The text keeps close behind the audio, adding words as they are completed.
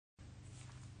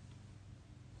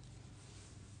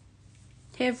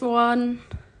Hey everyone,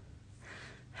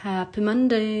 happy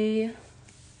Monday.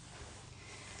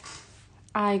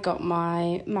 I got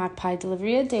my Magpie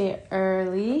delivery a day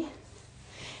early,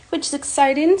 which is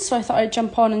exciting, so I thought I'd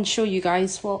jump on and show you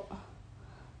guys what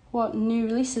new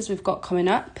releases we've got coming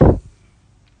up.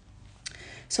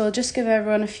 So I'll just give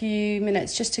everyone a few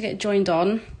minutes just to get joined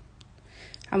on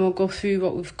and we'll go through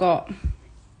what we've got.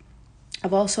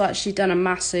 I've also actually done a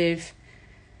massive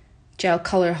gel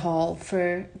colour haul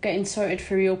for getting sorted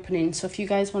for reopening, so if you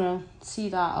guys want to see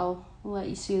that, I'll let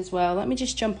you see as well. Let me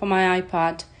just jump on my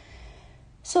iPad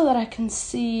so that I can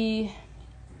see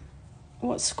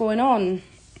what's going on.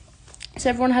 So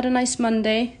everyone had a nice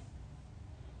Monday?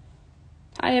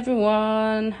 Hi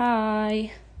everyone,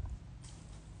 hi.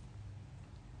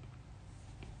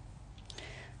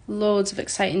 Loads of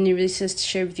exciting new releases to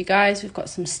share with you guys. We've got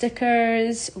some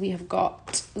stickers, we have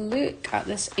got, look at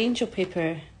this angel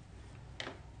paper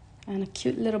and a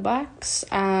cute little box,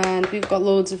 and we've got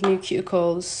loads of new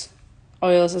cuticles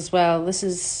oils as well. This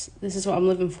is what I'm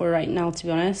living for right now, to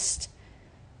be honest.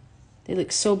 They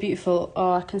look so beautiful.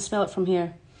 Oh, I can smell it from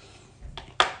here.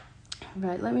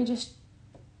 Right, let me just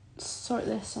sort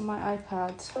this on my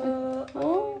iPad.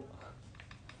 Oh,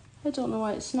 I don't know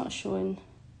why it's not showing.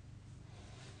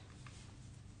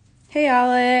 Hey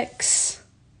Alex.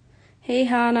 Hey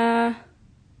Hannah.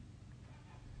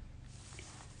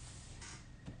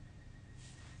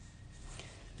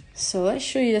 So let's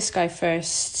show you this guy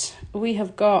first. We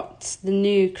have got the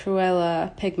new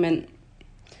Cruella pigment.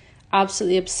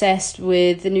 Absolutely obsessed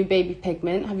with the new baby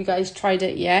pigment. Have you guys tried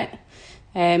it yet?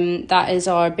 That is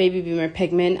our baby boomer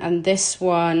pigment, and this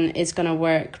one is going to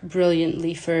work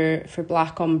brilliantly for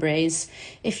black ombres.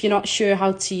 If you're not sure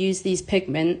how to use these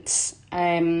pigments,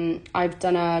 I've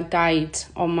done a guide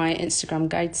on my Instagram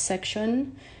guide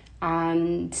section,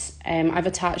 and I've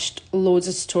attached loads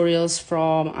of tutorials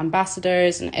from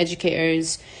ambassadors and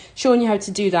educators showing you how to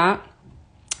do that.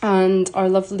 And our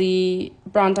lovely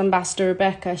brand ambassador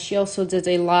Rebecca, she also did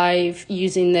a live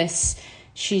using this.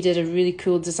 She did a really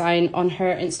cool design on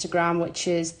her Instagram, which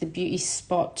is the Beauty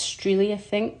Spot Streely, I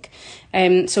think.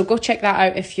 So go check that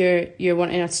out if you're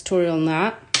wanting a tutorial on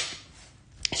that.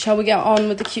 Shall we get on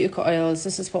with the cuticle oils?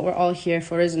 This is what we're all here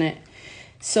for, isn't it?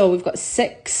 So we've got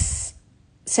 6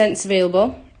 scents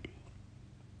available.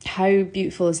 How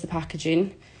beautiful is the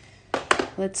packaging?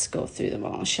 Let's go through them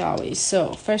all, shall we?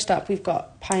 So first up, we've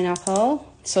got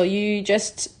pineapple. So you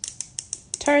just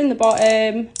turn the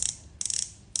bottom.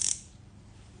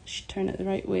 Should turn it the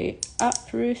right way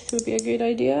up, Ruth, would be a good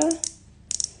idea.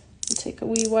 It'll take a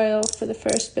wee while for the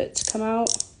first bit to come out.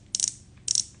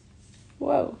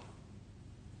 Whoa.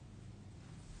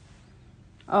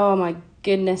 Oh my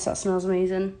goodness, that smells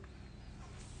amazing.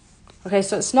 Okay,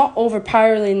 so it's not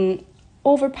overpoweringly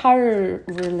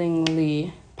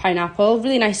pineapple,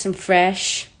 really nice and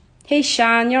fresh. Hey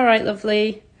Shan, you alright,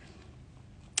 lovely?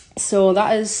 So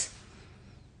that is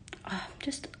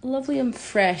just lovely and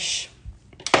fresh.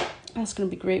 That's going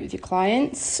to be great with your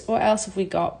clients. What else have we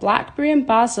got? Blackberry and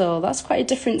basil. That's quite a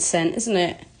different scent, isn't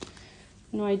it?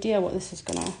 No idea what this is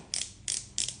gonna.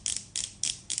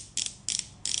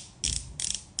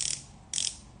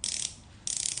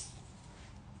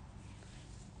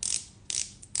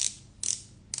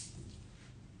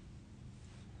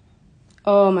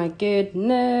 Oh my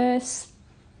goodness.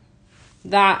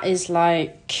 That is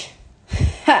like...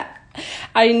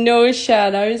 I know,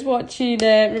 Shan. I was watching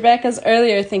Rebecca's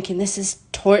earlier thinking this is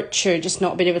torture, just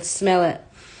not being able to smell it.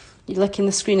 You're licking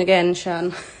the screen again,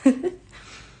 Shan.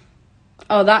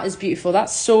 Oh, that is beautiful.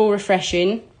 That's so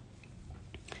refreshing.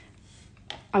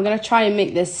 I'm going to try and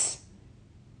make this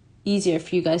easier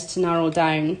for you guys to narrow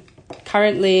down.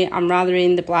 Currently, I'm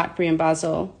rathering the blackberry and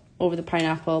basil over the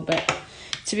pineapple, but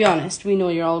to be honest, we know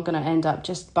you're all going to end up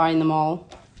just buying them all.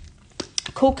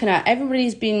 Coconut.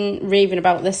 Everybody's been raving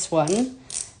about this one.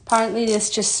 Apparently this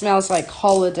just smells like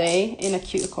holiday in a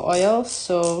cuticle oil,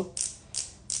 so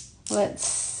let's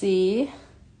see.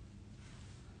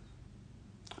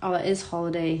 Oh, that is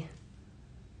holiday.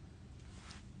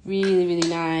 Really, really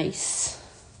nice.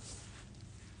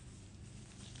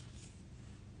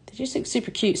 They just look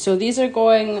super cute. So these are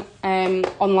going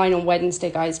online on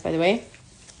Wednesday, guys, by the way.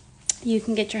 You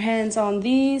can get your hands on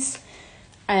these,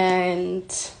 and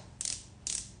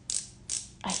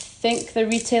I think they're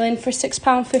retailing for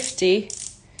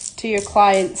 £6.50 to your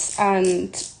clients,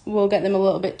 and we'll get them a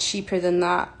little bit cheaper than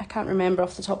that. I can't remember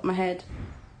off the top of my head.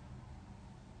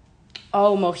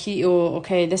 Oh, mojito.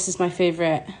 Okay, this is my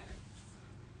favourite.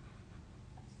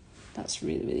 That's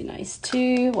really, really nice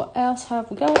too. What else have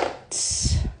we got?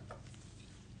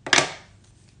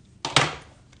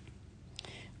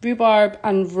 Rhubarb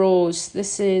and Rose.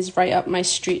 This is right up my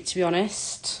street, to be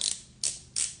honest.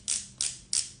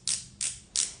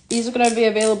 These are going to be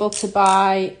available to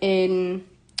buy in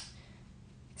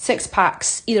 6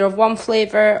 packs, either of one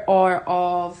flavour or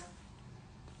of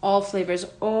all flavours.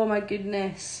 Oh my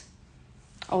goodness.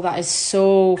 Oh, that is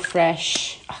so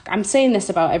fresh. I'm saying this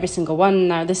about every single one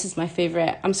now. This is my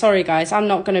favourite. I'm sorry, guys. I'm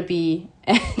not going to be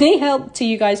any help to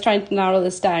you guys trying to narrow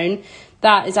this down.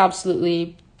 That is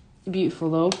absolutely beautiful,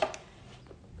 though.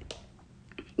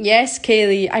 Yes,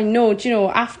 Kaylee. I know. Do you know,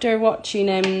 after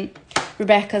watching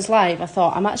Rebecca's live, I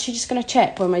thought, I'm actually just going to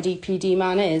check where my DPD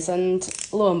man is. And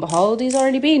lo and behold, he's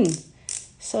already been.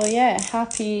 So, yeah,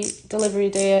 happy delivery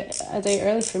day a day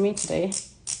early for me today.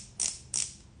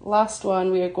 Last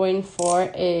one we are going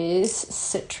for is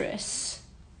citrus.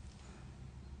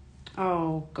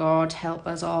 Oh, God, help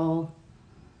us all.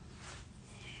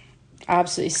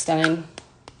 Absolutely stunning.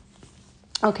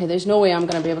 Okay, there's no way I'm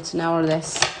going to be able to narrow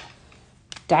this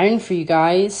down for you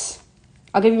guys.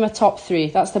 I'll give you my top 3.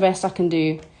 That's the best I can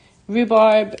do.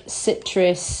 Rhubarb,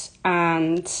 citrus,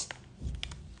 and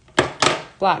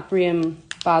blackberry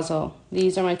basil.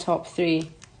 These are my top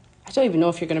 3. I don't even know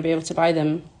if you're going to be able to buy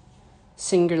them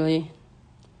singularly.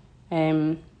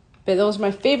 But those are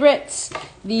my favourites.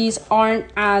 These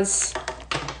aren't as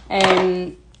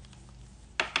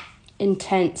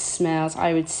intense smells,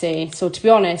 I would say. So to be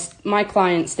honest, my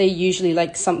clients, they usually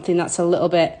like something that's a little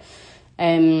bit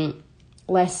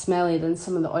less smelly than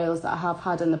some of the oils that I have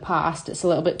had in the past. It's a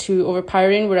little bit too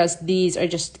overpowering, whereas these are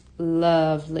just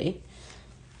lovely.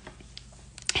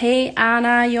 Hey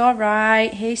Anna, you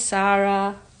alright? Hey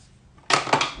Sarah.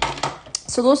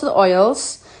 So those are the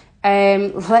oils.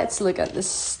 Let's look at the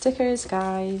stickers,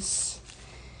 guys.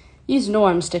 You know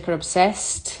I'm sticker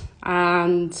obsessed,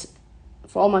 and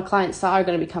for all my clients that are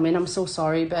going to be coming, I'm so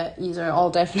sorry, but these are all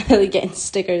definitely getting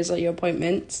stickers at your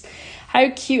appointments. How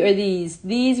cute are these?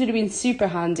 These would have been super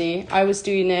handy. I was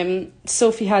doing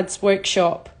Sophie Had's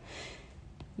workshop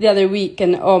the other week,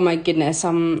 and oh my goodness,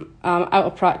 I'm out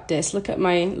of practice. Look at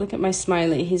my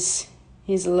smiley. He's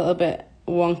a little bit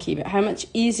wonky, but how much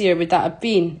easier would that have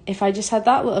been if I just had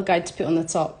that little guide to put on the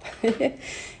top?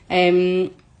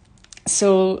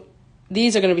 So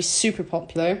these are going to be super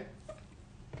popular.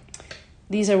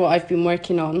 These are what I've been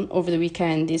working on over the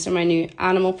weekend. These are my new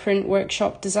animal print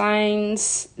workshop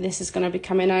designs. This is going to be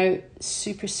coming out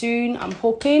super soon, I'm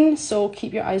hoping. So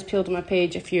keep your eyes peeled on my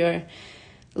page if you're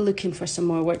looking for some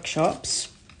more workshops.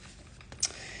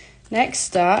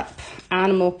 Next up,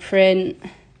 animal print.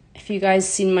 If you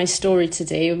guys seen my story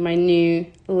today with my new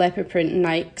leopard print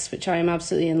Nikes, which I am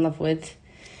absolutely in love with,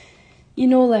 you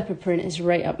know leopard print is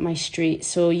right up my street.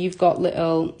 So you've got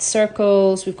little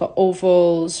circles, we've got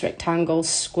ovals, rectangles,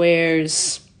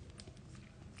 squares.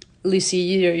 Lucy,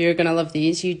 you're going to love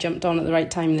these. You jumped on at the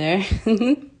right time there.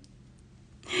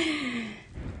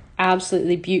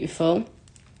 Absolutely beautiful.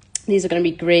 These are going to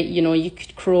be great. You know, you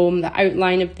could chrome the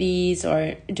outline of these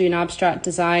or do an abstract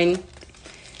design.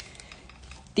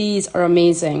 These are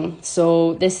amazing.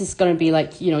 So this is going to be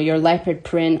like, you know, your leopard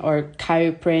print or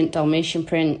cow print, Dalmatian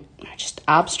print, just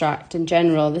abstract in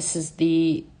general. This is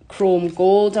the chrome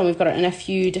gold, and we've got it in a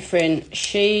few different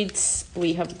shades.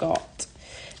 We have got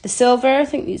the silver. I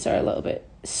think these are a little bit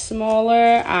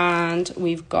smaller, and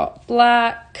we've got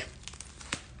black,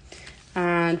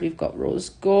 and we've got rose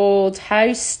gold.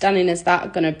 How stunning is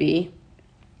that going to be?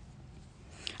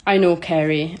 I know,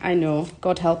 Kerry. I know.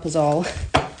 God help us all.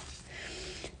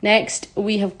 Next,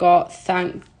 we have got,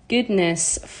 thank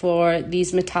goodness for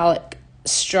these metallic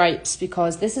stripes,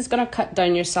 because this is going to cut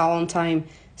down your salon time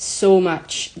so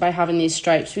much by having these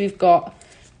stripes. We've got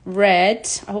red.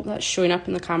 I hope that's showing up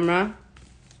in the camera.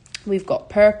 We've got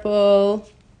purple.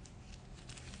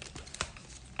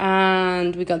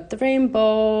 And we got the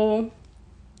rainbow.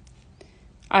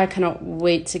 I cannot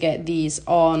wait to get these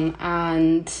on.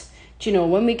 And do you know,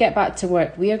 when we get back to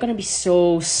work, we are going to be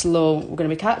so slow. We're going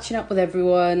to be catching up with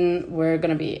everyone. We're going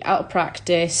to be out of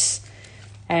practice.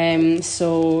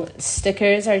 So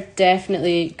stickers are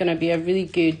definitely going to be a really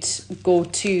good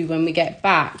go-to when we get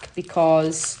back,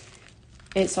 because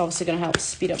it's obviously going to help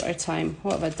speed up our time.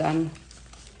 What have I done?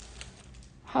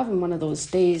 Having one of those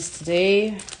days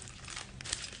today.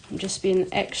 I'm just being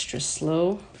extra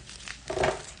slow.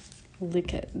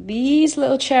 Look at these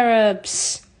little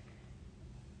cherubs.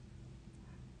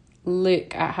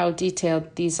 Look at how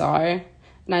detailed these are.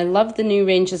 And I love the new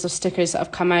ranges of stickers that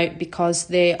have come out, because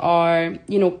they are,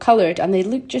 you know, coloured and they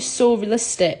look just so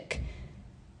realistic.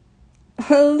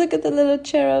 Look at the little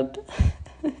cherub.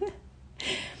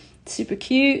 Super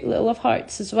cute. Little love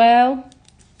hearts as well.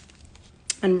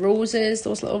 And roses.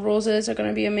 Those little roses are going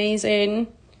to be amazing.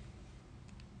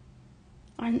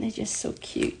 Aren't they just so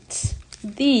cute?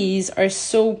 These are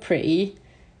so pretty.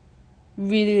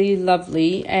 Really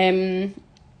lovely.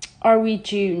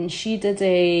 𝙤𝙜𝙜𝙤𝙜, she did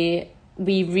a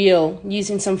wee reel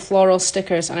using some floral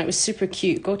stickers and it was super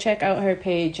cute. Go check out her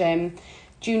page,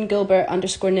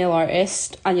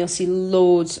 𝙤𝙤𝙜𝙤𝙜_nail_artist, and you'll see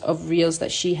loads of reels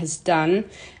that she has done.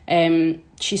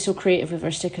 She's so creative with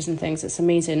her stickers and things. It's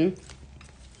amazing.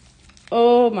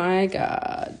 Oh my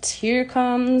god. Here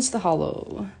comes the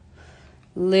holo.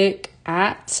 Look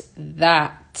at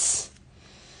that.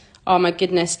 Oh my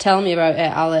goodness. Tell me about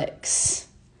it, Alex.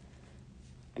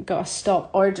 Gotta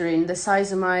stop ordering. The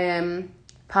size of my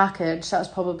package, that's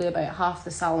probably about half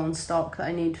the salon stock that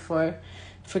I need for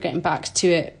getting back to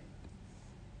it.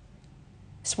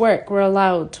 It's work. We're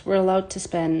allowed to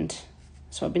spend.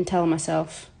 That's what I've been telling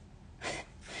myself.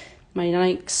 My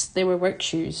Nikes, they were work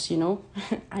shoes, you know.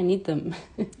 I need them.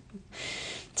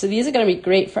 So these are going to be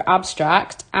great for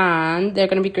abstract, and they're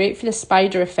going to be great for the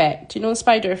spider effect. You know the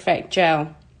spider effect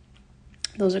gel?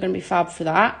 Those are going to be fab for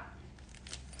that.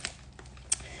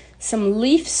 Some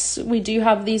leaves. We do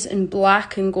have these in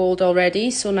black and gold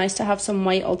already, so nice to have some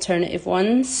white alternative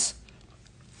ones.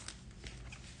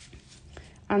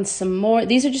 And some more.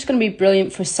 These are just going to be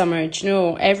brilliant for summer. Do you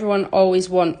know, everyone always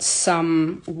wants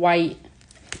some white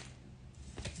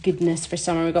goodness for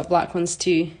summer. We got black ones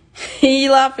too.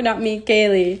 You laughing at me,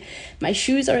 Kaylee? My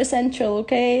shoes are essential,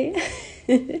 okay?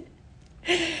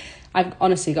 I've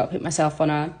honestly got to put myself on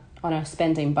a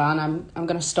spending ban. I'm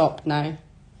gonna stop now.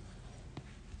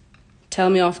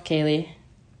 Tell me off, Kaylee,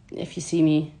 if you see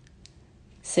me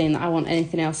saying that I want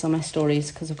anything else on my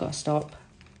stories, because I've got to stop.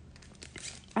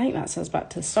 I think that says back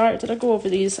to the start. Did I go over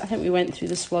these? I think we went through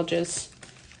the splodges.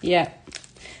 Yeah.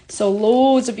 So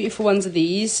loads of beautiful ones of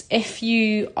these. If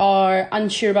you are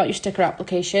unsure about your sticker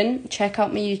application, check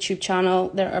out my YouTube channel.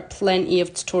 There are plenty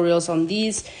of tutorials on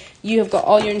these. You have got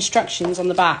all your instructions on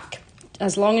the back.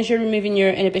 As long as you're removing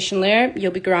your inhibition layer,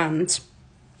 you'll be grand.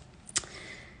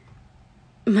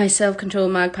 My self-control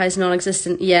Magpie is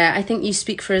non-existent. Yeah, I think you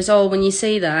speak for us all when you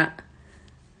say that.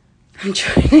 I'm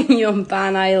joining you on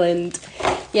Ban Island.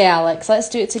 Yeah, Alex, let's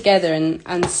do it together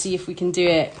and see if we can do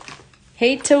it.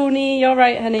 Hey, Tony, you're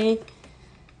right, honey.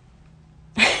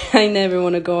 I never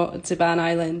want to go to Ban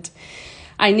Island.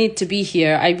 I need to be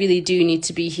here. I really do need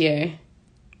to be here.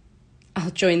 I'll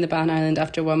join the Ban Island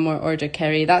after one more order,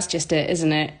 Kerry. That's just it,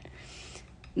 isn't it?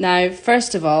 Now,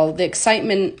 first of all, the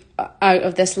excitement out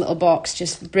of this little box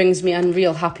just brings me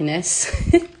unreal happiness.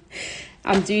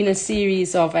 I'm doing a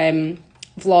series of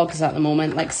vlogs at the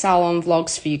moment, like salon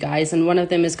vlogs for you guys, and one of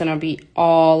them is going to be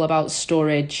all about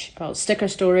storage, about sticker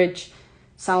storage,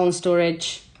 salon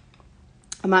storage.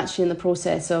 I'm actually in the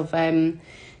process of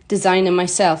designing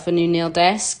myself a new nail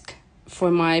desk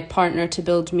for my partner to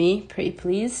build me, pretty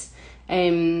please.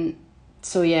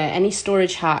 So yeah, any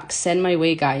storage hacks, send my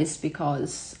way, guys,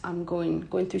 because I'm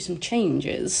going through some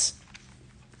changes.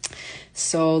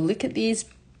 So look at these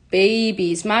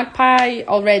babies. Magpie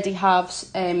already have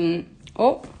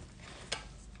oh,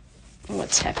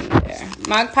 what's happening there?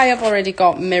 Magpie have already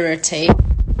got mirror tape,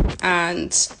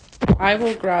 and I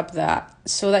will grab that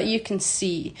so that you can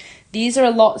see. These are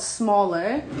a lot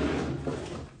smaller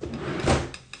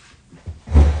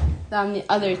than the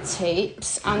other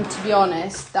tapes, and to be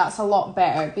honest, that's a lot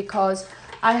better, because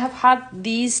I have had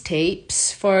these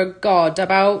tapes for, God,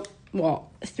 about,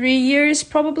 3 years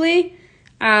probably,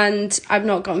 and I've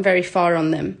not gotten very far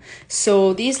on them.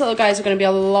 So these little guys are going to be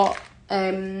a lot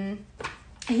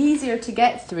easier to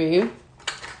get through.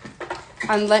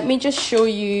 And let me just show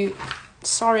you.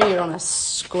 Sorry, you're on a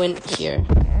squint here.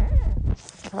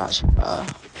 I've actually got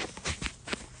to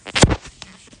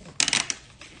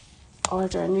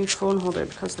order a new phone holder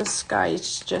because this guy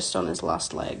is just on his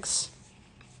last legs.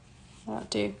 That'll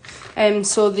do.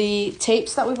 So the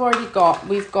tapes that we've already got,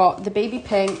 we've got the baby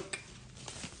pink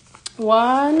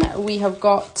one, we have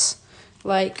got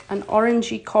like an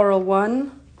orangey coral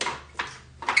one,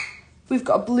 we've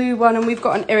got a blue one, and we've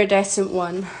got an iridescent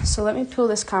one. So let me pull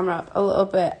this camera up a little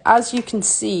bit. As you can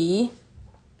see,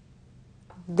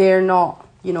 they're not,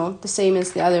 the same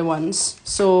as the other ones.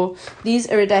 So these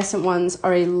iridescent ones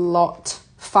are a lot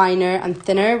finer and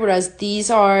thinner, whereas these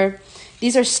are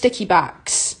sticky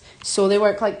backs. So they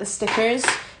work like the stickers,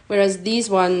 whereas these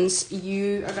ones,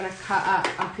 you are going to cut up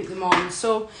and put them on.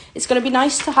 So it's going to be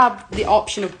nice to have the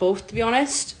option of both, to be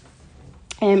honest.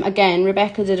 Again,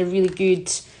 Rebecca did a really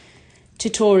good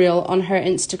tutorial on her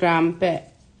Instagram,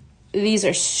 but these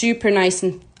are super nice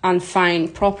and fine,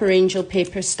 proper angel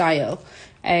paper style.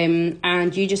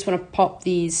 And you just want to pop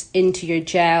these into your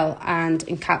gel and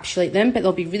encapsulate them, but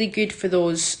they'll be really good for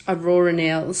those Aurora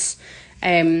nails.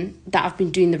 that I've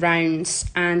been doing the rounds,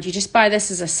 and you just buy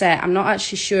this as a set. I'm not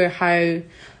actually sure how,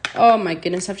 oh my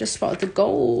goodness, I've just spotted the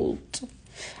gold.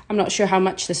 I'm not sure how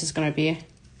much this is going to be.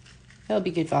 It'll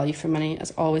be good value for money,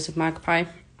 as always with Magpie.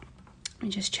 Let me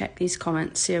just check these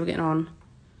comments, see how we're getting on.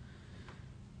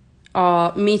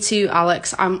 Oh, me too,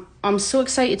 Alex. I'm so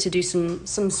excited to do some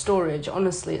storage,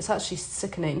 honestly. It's actually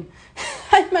sickening.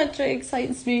 How much it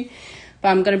excites me. But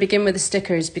I'm going to begin with the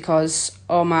stickers because,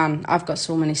 oh man, I've got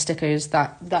so many stickers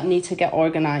that need to get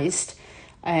organised.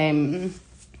 So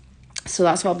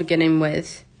that's what I'll begin in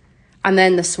with. And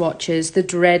then the swatches, the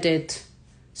dreaded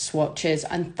swatches.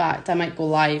 In fact, I might go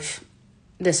live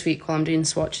this week while I'm doing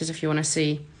swatches if you want to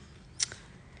see.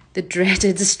 The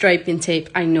dreaded striping tape.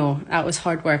 I know, that was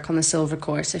hard work on the silver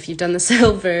course. If you've done the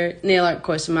silver nail art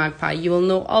course in Magpie, you will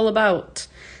know all about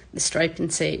the striping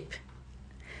tape.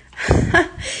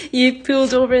 You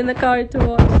pulled over in the car to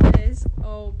watch this.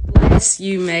 Oh, bless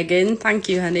you, Megan. Thank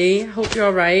you, honey. Hope you're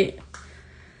all right.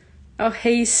 Oh,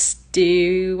 hey,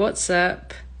 Stu. What's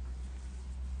up?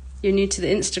 You're new to the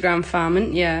Instagram fam,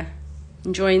 aren't you?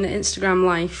 Enjoying the Instagram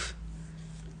life.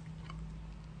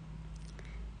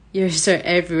 Yours are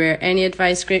everywhere. Any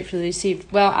advice gratefully received?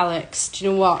 Well, Alex, do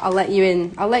you know what? I'll let you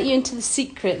in. I'll let you into the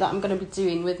secret that I'm going to be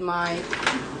doing with my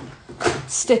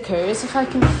stickers. If I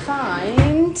can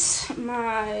find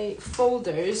my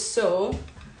folders. So,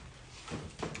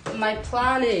 my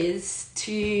plan is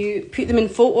to put them in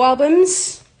photo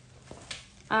albums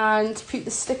and put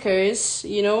the stickers,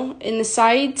 you know, in the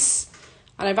sides.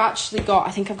 And I've actually got,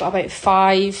 I think I've got about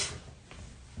 5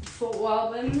 photo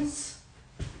albums.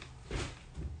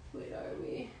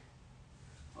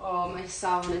 Oh, my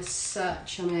salon is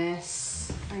such a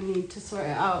mess. I need to sort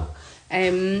it out.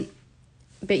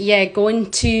 But yeah, going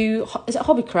to, is it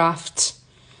Hobbycraft?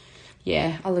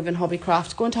 Yeah, I live in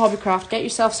Hobbycraft. Go into Hobbycraft, get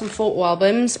yourself some photo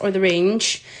albums or the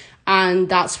range, and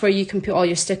that's where you can put all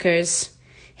your stickers.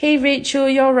 Hey Rachel,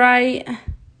 you all right?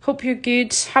 Hope you're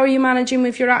good. How are you managing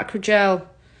with your acrogel?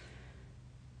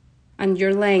 And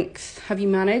your length, have you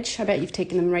managed? I bet you've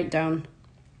taken them right down.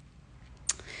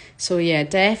 So yeah,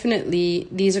 definitely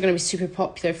these are going to be super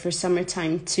popular for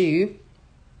summertime too.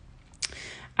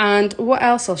 And what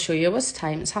else I'll show you? What's the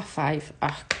time? It's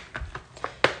 5:30.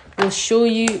 We'll show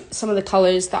you some of the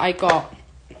colours that I got.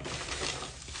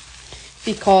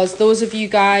 Because those of you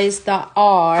guys that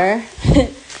are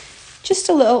just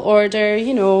a little order,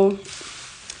 you know,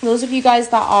 those of you guys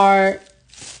that are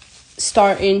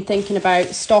thinking about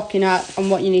stocking up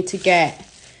on what you need to get,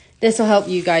 this will help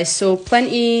you guys. So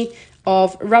plenty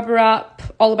of Rubber Up,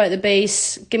 All About the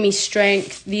Base, Give Me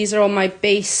Strength. These are all my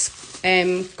base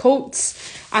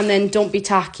coats. And then Don't Be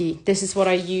Tacky. This is what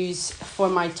I use for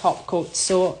my top coats.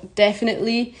 So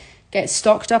definitely get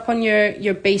stocked up on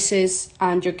your bases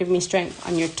and your Give Me Strength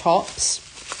on your tops.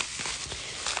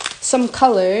 Some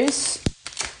colours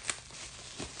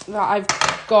that I've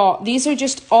got. These are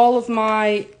just all of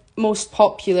my most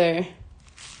popular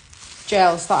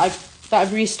gels that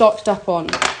I've restocked up on.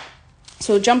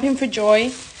 So Jumping for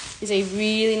Joy is a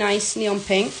really nice neon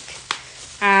pink.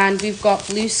 And we've got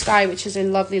Blue Sky, which is a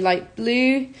lovely light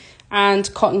blue.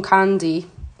 And Cotton Candy.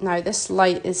 Now this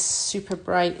light is super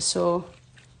bright, so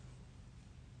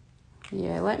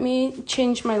yeah, let me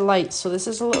change my light. So this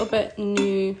is a little bit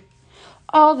new.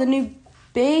 Oh, the new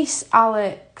base,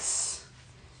 Alex.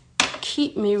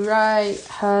 Keep me right,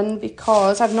 hun,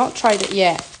 because I've not tried it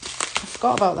yet. I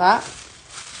forgot about that.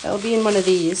 It'll be in one of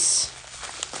these.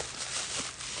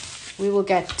 We will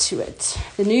get to it.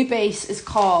 The new base is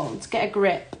called Get a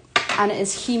Grip, and it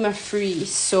is HEMA free,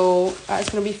 so that is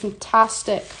going to be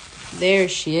fantastic. There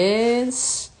she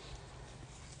is.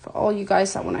 For all you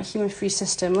guys that want a HEMA free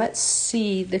system, let's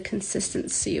see the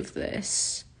consistency of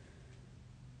this.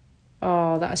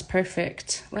 Oh, that is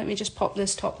perfect. Let me just pop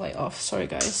this top light off. Sorry,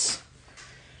 guys.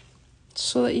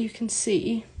 So that you can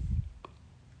see.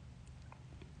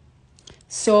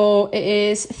 So it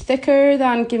is thicker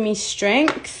than Give Me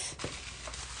Strength,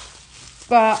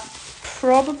 but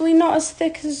probably not as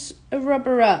thick as a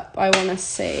Rubber Up, I want to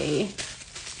say.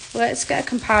 Let's get a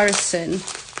comparison.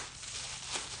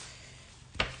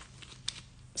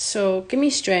 So, Give Me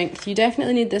Strength. You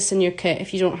definitely need this in your kit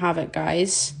if you don't have it,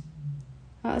 guys.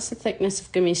 That's the thickness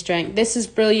of Give Me Strength. This is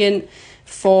brilliant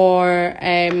for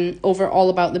over All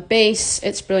About the Base.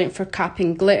 It's brilliant for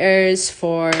capping glitters,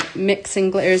 for mixing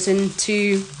glitters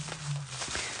into.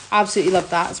 Absolutely love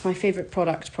that. It's my favourite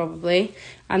product, probably.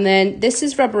 And then this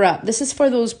is Rubber Up. This is for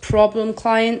those problem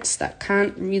clients that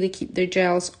can't really keep their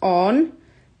gels on.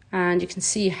 And you can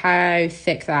see how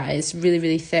thick that is. Really,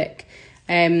 really thick.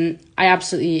 I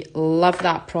absolutely love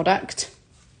that product.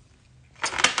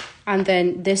 And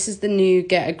then this is the new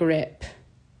Get a Grip.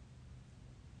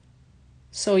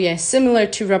 So yeah, similar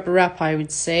to Rubber Up, I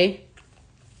would say.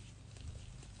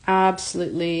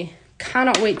 Absolutely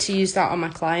cannot wait to use that on my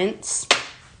clients.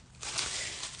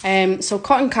 So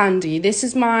Cotton Candy, this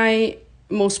is my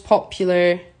most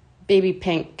popular baby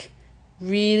pink.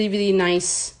 Really, really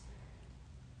nice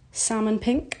salmon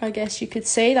pink, I guess you could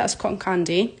say. That's Cotton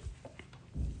Candy.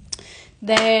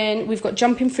 Then we've got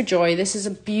Jumping for Joy. This is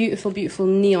a beautiful, beautiful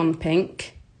neon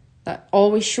pink that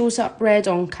always shows up red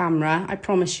on camera. I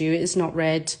promise you, it is not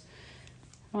red.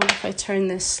 I wonder if I turn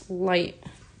this light.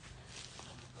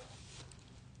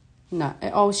 No,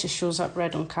 it always just shows up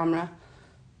red on camera.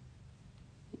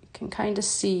 You can kind of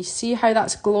see how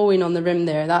that's glowing on the rim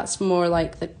there. That's more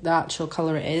like the actual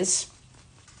colour it is.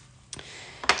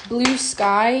 Blue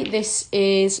Sky, this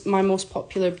is my most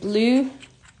popular blue.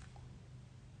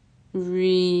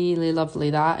 Really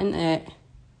lovely that, isn't it?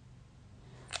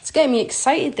 It's getting me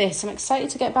excited, this. I'm excited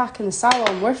to get back in the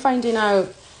salon. We're finding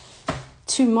out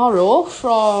tomorrow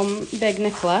from Big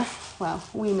Nicola, well,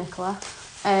 wee Nicola,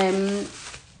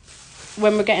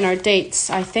 when we're getting our dates.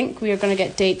 I think we are going to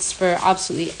get dates for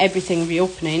absolutely everything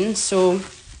reopening. So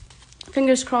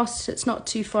fingers crossed it's not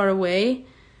too far away.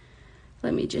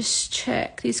 Let me just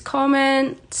check these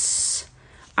comments.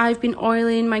 I've been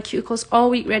oiling my cuticles all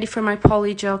week ready for my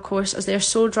poly gel course as they're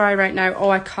so dry right now. Oh,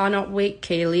 I cannot wait,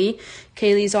 Kaylee.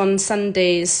 Kaylee's on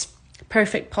Sunday's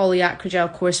perfect poly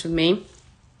acrogel course with me.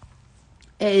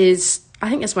 It is, I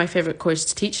think it's my favourite course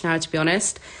to teach now, to be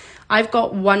honest. I've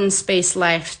got one space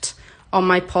left on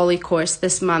my poly course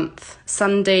this month,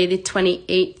 Sunday the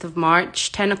 28th of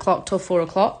March, 10 o'clock till 4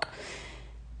 o'clock.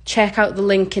 Check out the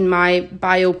link in my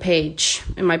bio page,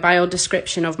 in my bio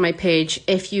description of my page,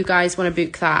 if you guys want to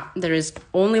book that. There is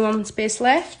only one space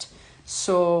left,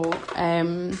 so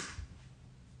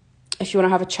if you want to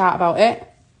have a chat about it,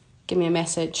 give me a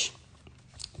message.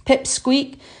 Pip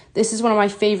Squeak, this is one of my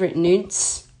favourite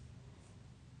nudes.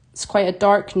 It's quite a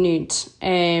dark nude,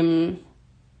 and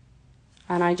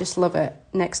I just love it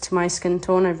next to my skin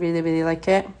tone. I really, really like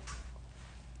it.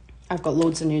 I've got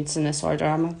loads of nudes in this order.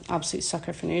 I'm an absolute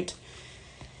sucker for nude.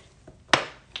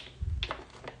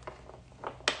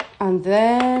 And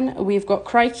then we've got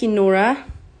Crikey Nora.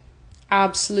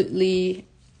 Absolutely,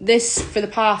 this for the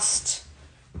past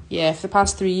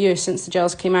 3 years since the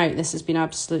gels came out, this has been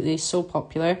absolutely so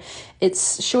popular.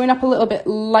 It's showing up a little bit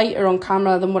lighter on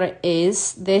camera than what it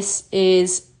is. This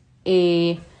is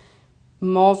a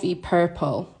mauvey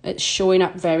purple. It's showing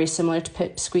up very similar to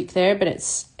Pip Squeak there, but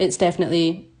it's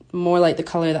definitely more like the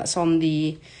colour that's on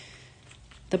the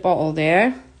bottle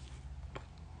there.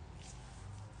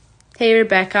 Hey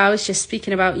Rebecca, I was just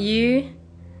speaking about you.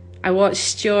 I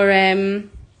watched your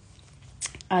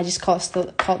I just caught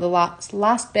the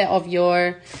last bit of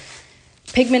your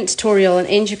pigment tutorial and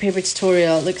angel paper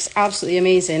tutorial. It looks absolutely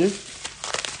amazing.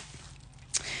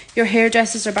 Your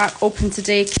hairdressers are back open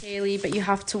today, Kaylee, but you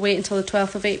have to wait until the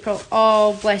 12th of April.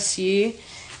 Oh, bless you.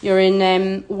 You're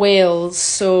in Wales,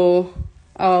 so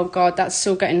oh God, that's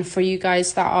so gutting for you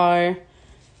guys that are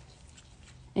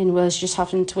in Wales, just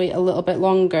having to wait a little bit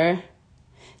longer.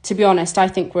 To be honest, I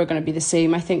think we're going to be the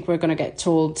same. I think we're going to get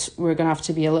told we're going to have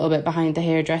to be a little bit behind the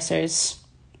hairdressers.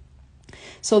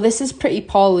 So this is Pretty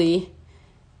Polly.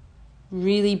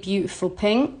 Really beautiful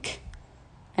pink.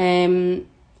 Again,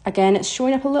 it's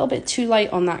showing up a little bit too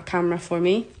light on that camera for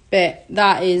me, but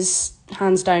that is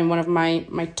hands down one of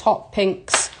my top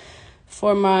pinks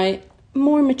for my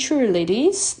more mature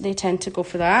ladies. They tend to go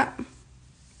for that.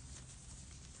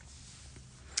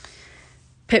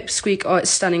 Pip Squeak, oh, it's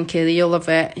stunning, Kaylee, you'll love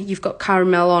it. You've got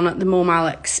caramel on at the Mom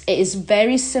Alex. It is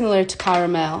very similar to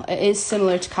caramel. It is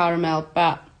similar to caramel,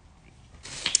 but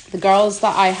the girls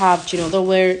that I have, you know, they'll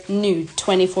wear nude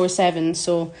 24/7,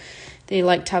 so they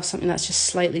like to have something that's just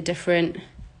slightly different.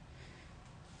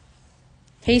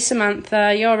 Hey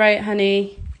Samantha, you alright,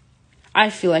 honey? I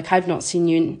feel like I've not seen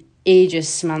you in ages,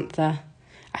 Samantha.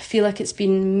 I feel like it's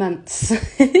been months.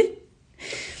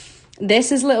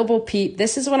 This is Little Bo Peep.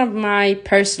 This is one of my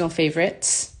personal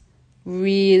favourites.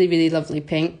 Really, really lovely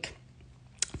pink.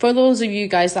 For those of you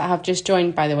guys that have just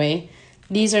joined, by the way,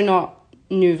 these are not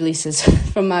new releases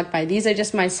from Magpie. These are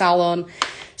just my salon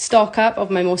stock up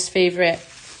of my most favourite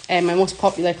and my most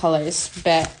popular colours.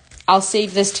 But I'll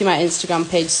save this to my Instagram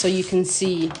page so you can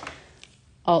see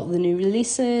all the new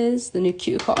releases, the new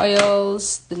cuticle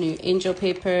oils, the new angel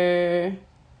paper,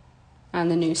 and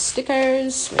the new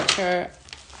stickers, which are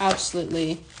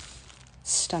absolutely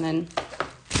stunning.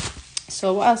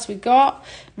 So what else we got?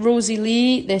 Rosie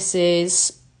Lee. This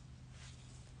is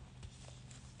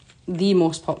the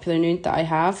most popular nude that I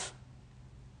have.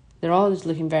 They're all just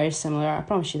looking very similar. I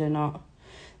promise you they're not.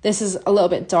 This is a little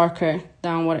bit darker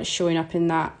than what it's showing up in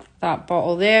that that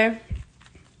bottle there.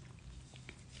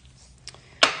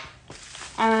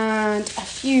 And a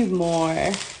few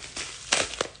more.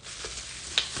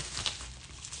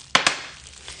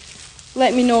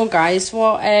 Let me know, guys,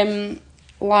 what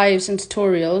lives and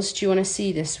tutorials do you want to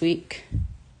see this week?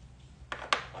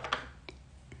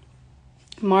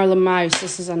 Marlin Mouse,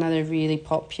 this is another really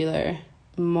popular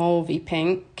mauvey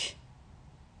pink.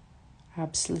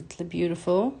 Absolutely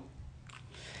beautiful.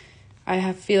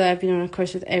 I feel I've been on a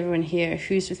course with everyone here.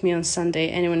 Who's with me on Sunday?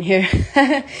 Anyone here?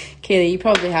 Kaylee, you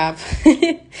probably have.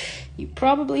 You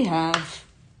probably have.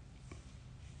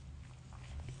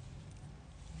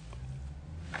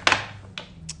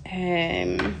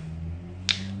 I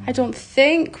don't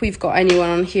think we've got anyone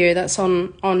on here that's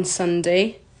on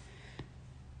Sunday.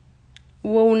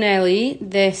 Whoa Nelly,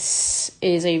 this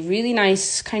is a really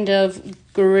nice kind of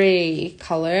grey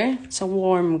colour. It's a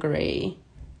warm grey,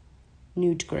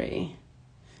 nude grey.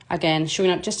 Again, showing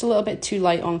up just a little bit too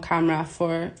light on camera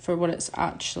for what its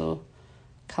actual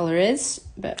colour is,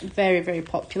 but very, very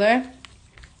popular.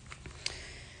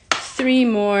 3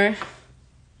 more,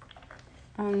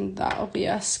 and that'll be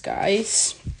us,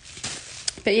 guys.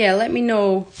 But yeah, let me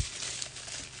know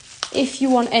if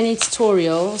you want any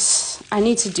tutorials. I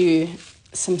need to do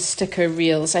some sticker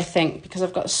reels, I think, because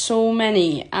I've got so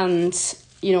many, and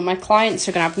you know, my clients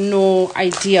are gonna have no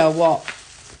idea what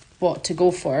to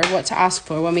go for, what to ask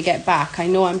for when we get back. I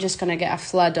know I'm just gonna get a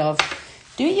flood of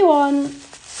do what you want,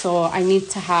 so I need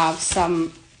to have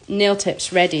some nail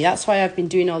tips ready. That's why I've been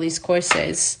doing all these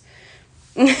courses.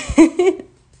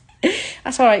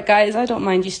 That's all right, guys, I don't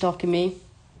mind you stalking me.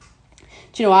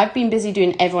 Do you know, I've been busy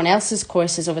doing everyone else's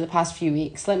courses over the past few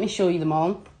weeks. Let me show you them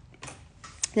all.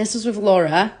 This was with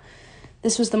Laura.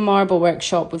 This was the marble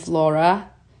workshop with Laura.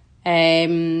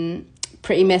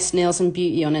 Pretty Miss Nails and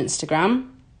Beauty on Instagram.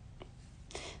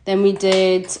 Then we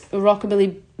did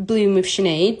Rockabilly Bloom with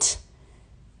Sinead.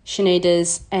 Sinead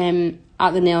is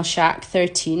at the Nail Shack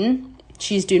 13.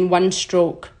 She's doing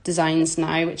 1-stroke designs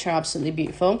now, which are absolutely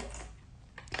beautiful.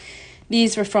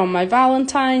 These were from my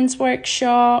Valentine's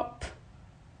workshop.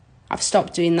 I've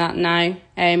stopped doing that now,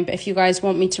 but if you guys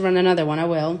want me to run another one, I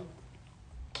will.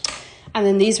 And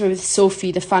then these were with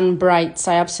Sophie, the Fun Brights.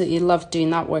 I absolutely loved doing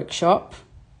that workshop.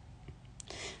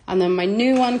 And then my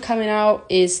new one coming out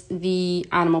is the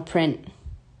animal print.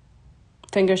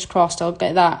 Fingers crossed, I'll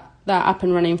get that up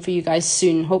and running for you guys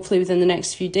soon. Hopefully within the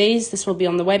next few days. This will be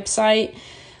on the website.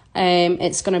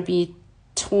 It's going to be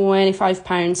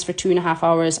 £25 for 2.5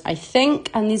 hours, I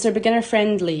think. And these are beginner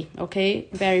friendly, okay?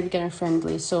 Very beginner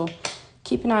friendly. So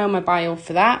keep an eye on my bio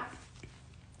for that.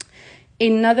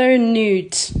 Another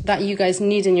nude that you guys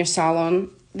need in your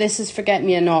salon. This is Forget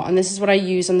Me or Not, and this is what I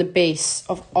use on the base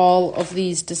of all of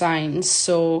these designs.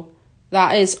 So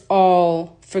that is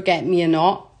all Forget Me or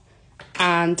Not,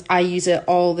 and I use it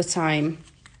all the time.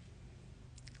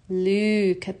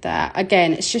 Look at that.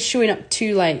 Again, it's just showing up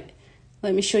too light.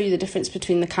 Let me show you the difference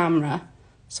between the camera.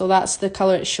 So that's the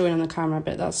colour it's showing on the camera,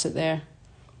 but that's it there.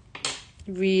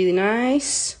 Really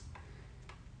nice.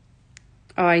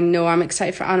 Oh, I know, I'm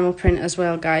excited for animal print as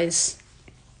well, guys.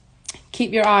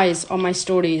 Keep your eyes on my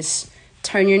stories.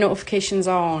 Turn your notifications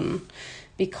on,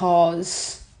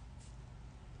 because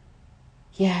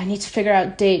yeah, I need to figure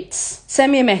out dates.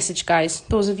 Send me a message, guys,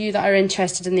 those of you that are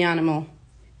interested in the animal.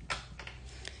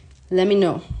 Let me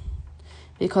know,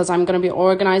 because I'm going to be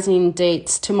organising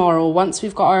dates tomorrow. Once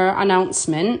we've got our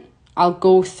announcement, I'll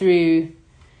go through,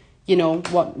 you know,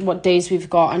 what days we've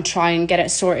got and try and get it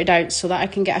sorted out so that I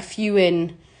can get a few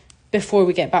in before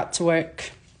we get back to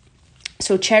work.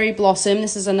 So Cherry Blossom,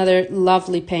 this is another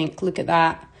lovely pink. Look at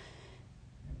that.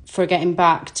 For getting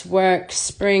back to work,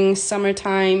 spring, summer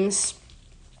times.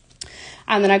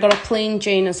 And then I got a plain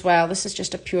Jane as well. This is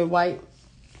just a pure white.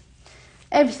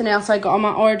 Everything else I got on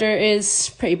my order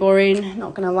is pretty boring,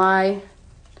 not going to lie.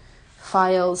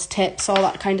 Files, tips, all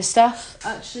that kind of stuff.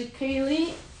 Actually,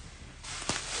 Kaylee,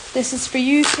 this is for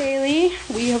you, Kaylee.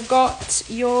 We have got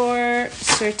your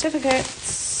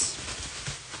certificates.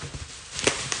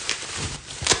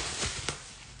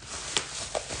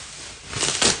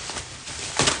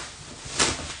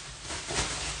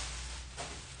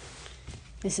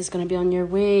 This is going to be on your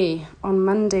way on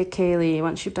Monday, Kaylee,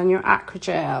 once you've done your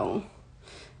Acrogel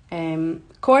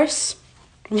course.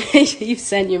 You've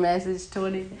sent your message,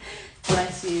 Tony.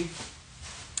 Bless you.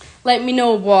 Let me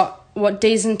know what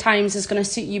days and times is going to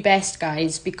suit you best,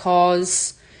 guys,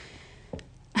 because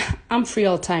I'm free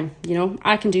all the time, you know.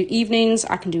 I can do evenings,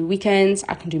 I can do weekends,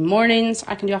 I can do mornings,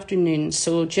 I can do afternoons.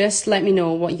 So just let me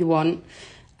know what you want.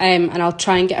 And I'll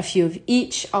try and get a few of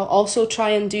each. I'll also try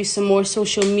and do some more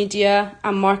social media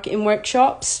and marketing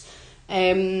workshops.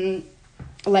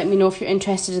 let me know if you're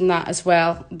interested in that as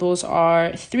well. Those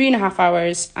are 3.5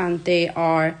 hours and they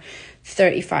are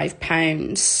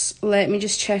 £35. Let me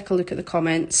just check a look at the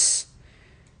comments.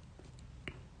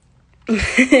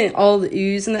 All the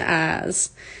oohs and the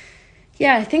ahs.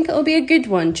 Yeah, I think it'll be a good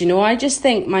one. Do you know, I just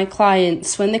think my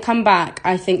clients, when they come back,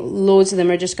 I think loads of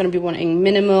them are just going to be wanting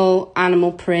minimal,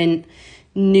 animal print,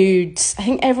 nudes. I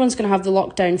think everyone's going to have the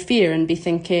lockdown fear and be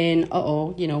thinking,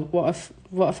 uh-oh, you know,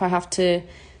 what if I have to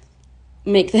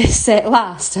make this set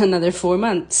last another 4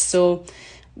 months? So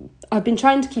I've been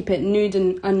trying to keep it nude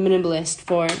and minimalist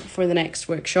for the next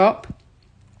workshop.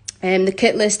 The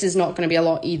kit list is not going to be a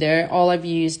lot either. All I've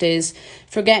used is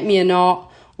Forget Me a Not,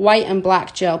 white and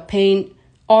black gel paint,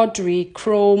 Ardrey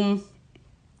chrome,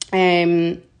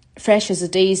 fresh as a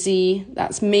daisy,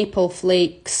 that's maple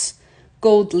flakes,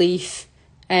 gold leaf,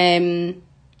 black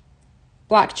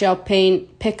gel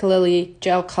paint, piccalilli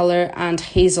gel colour, and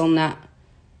hazelnut.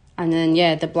 And then,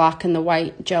 yeah, the black and the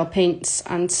white gel paints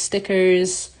and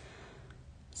stickers,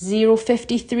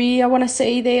 0.53, I want to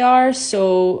say they are.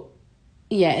 So,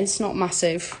 yeah, it's not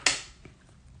massive.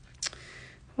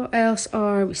 What else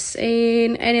are we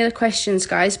saying? Any other questions,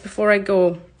 guys, before I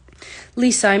go?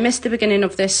 Lisa, I missed the beginning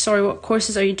of this. Sorry, what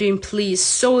courses are you doing, please?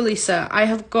 So, Lisa, I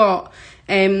have got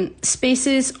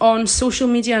spaces on social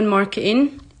media and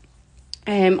marketing.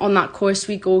 On that course,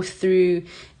 we go through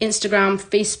Instagram,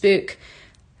 Facebook,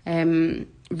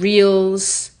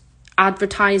 Reels,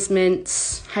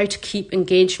 advertisements, how to keep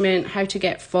engagement, how to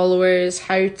get followers,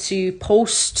 how to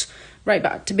post, right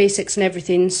back to basics and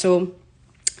everything. So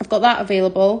I've got that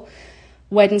available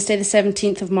Wednesday the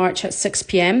 17th of March at 6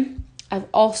 p.m. I've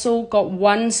also got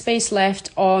one space left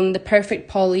on the Perfect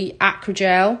Poly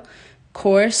Acrogel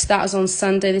course. That is on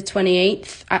Sunday the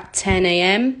 28th at 10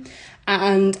 a.m.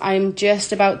 And I'm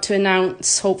just about to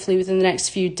announce, hopefully within the next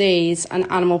few days, an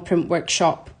animal print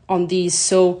workshop on these.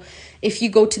 So if you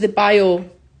go to the bio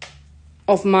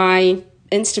of my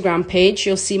Instagram page,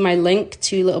 you'll see my link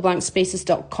to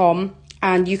littleblankspaces.com.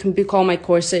 And you can book all my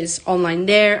courses online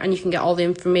there and you can get all the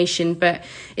information. But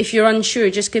if you're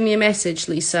unsure, just give me a message,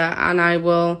 Lisa, and I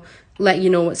will let you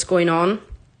know what's going on.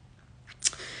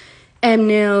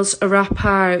 Nails, a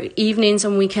rapper, evenings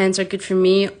and weekends are good for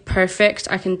me. Perfect.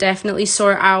 I can definitely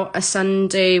sort out a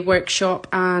Sunday workshop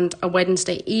and a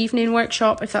Wednesday evening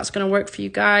workshop if that's going to work for you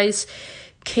guys.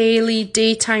 Kaylee,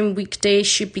 daytime weekdays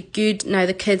should be good. Now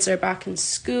the kids are back in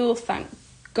school, thank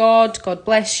God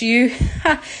bless you.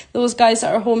 Those guys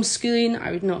that are homeschooling,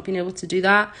 I would not have been able to do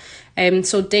that.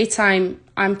 So daytime,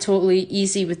 I'm totally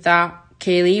easy with that.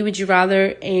 Kaylee, would you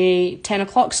rather a 10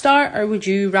 o'clock start or would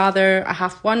you rather a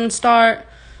 1:30 start?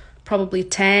 Probably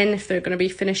 10 if they're going to be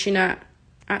finishing at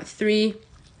 3.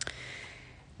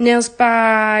 Nails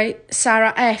by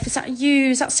Sarah F. Is that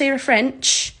you? Is that Sarah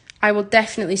French? I will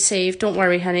definitely save. Don't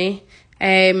worry, honey.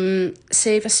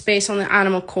 Save a space on the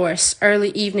animal course. Early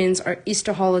evenings or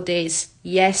Easter holidays.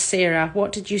 Yes, Sarah.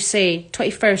 What did you say?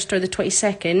 21st or the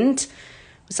 22nd?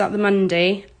 Was that the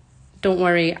Monday? Don't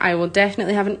worry. I will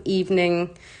definitely have an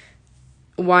evening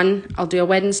one. I'll do a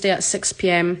Wednesday at 6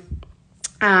 p.m.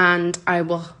 and I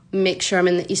will make sure I'm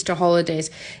in the Easter holidays.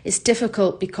 It's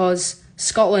difficult because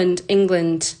Scotland,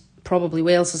 England, probably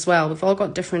Wales as well, we've all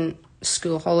got different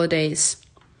school holidays.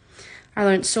 I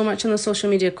learned so much on the social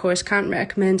media course. Can't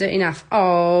recommend it enough.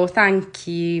 Oh, thank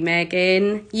you,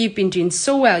 Megan. You've been doing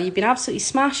so well. You've been absolutely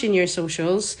smashing your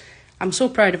socials. I'm so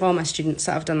proud of all my students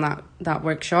that have done that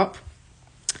workshop.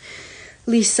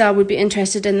 Lisa would be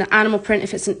interested in the animal print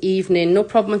if it's an evening. No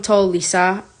problem at all,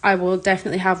 Lisa. I will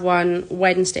definitely have one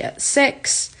Wednesday at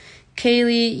 6.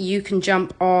 Kaylee, you can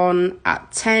jump on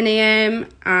at 10 a.m.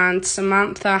 and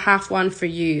Samantha, 1:30 for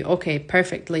you. Okay,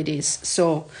 perfect, ladies.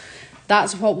 So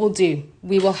that's what we'll do.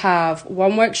 We will have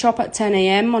one workshop at 10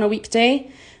 a.m. on a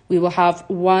weekday. We will have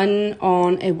one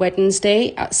on a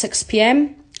Wednesday at 6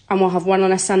 p.m. and we'll have one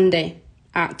on a Sunday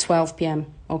at 12 p.m.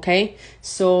 Okay,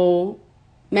 so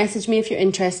message me if you're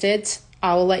interested.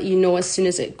 I will let you know as soon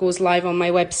as it goes live on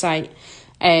my website,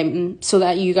 so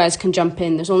that you guys can jump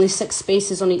in. There's only 6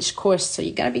 spaces on each course, so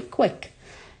you gotta be quick.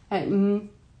 But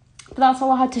that's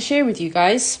all I had to share with you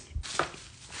guys.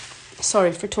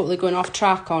 Sorry for totally going off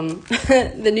track on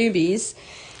the newbies.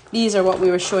 These are what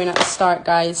we were showing at the start,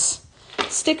 guys.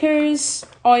 Stickers,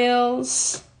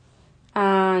 oils,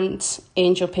 and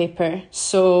angel paper.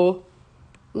 So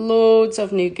loads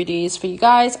of new goodies for you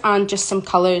guys and just some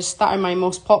colours that are my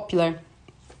most popular.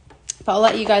 But I'll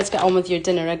let you guys get on with your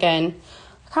dinner again.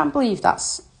 I can't believe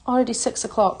that's already 6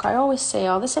 o'clock. I always say,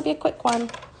 oh, this will be a quick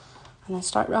one. And I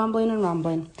start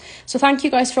rambling. So thank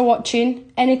you guys for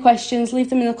watching. Any questions, leave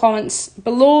them in the comments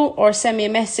below or send me a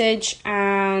message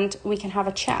and we can have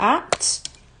a chat.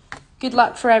 good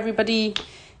luck for everybody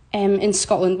in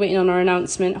Scotland waiting on our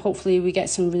announcement. Hopefully we get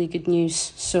some really good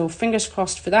news. So fingers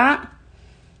crossed for that.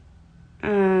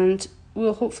 And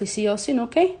we'll hopefully see you all soon,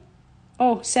 okay?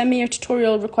 Oh, send me your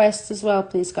tutorial requests as well,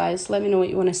 please, guys. Let me know what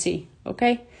you want to see,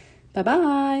 okay?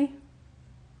 Bye-bye.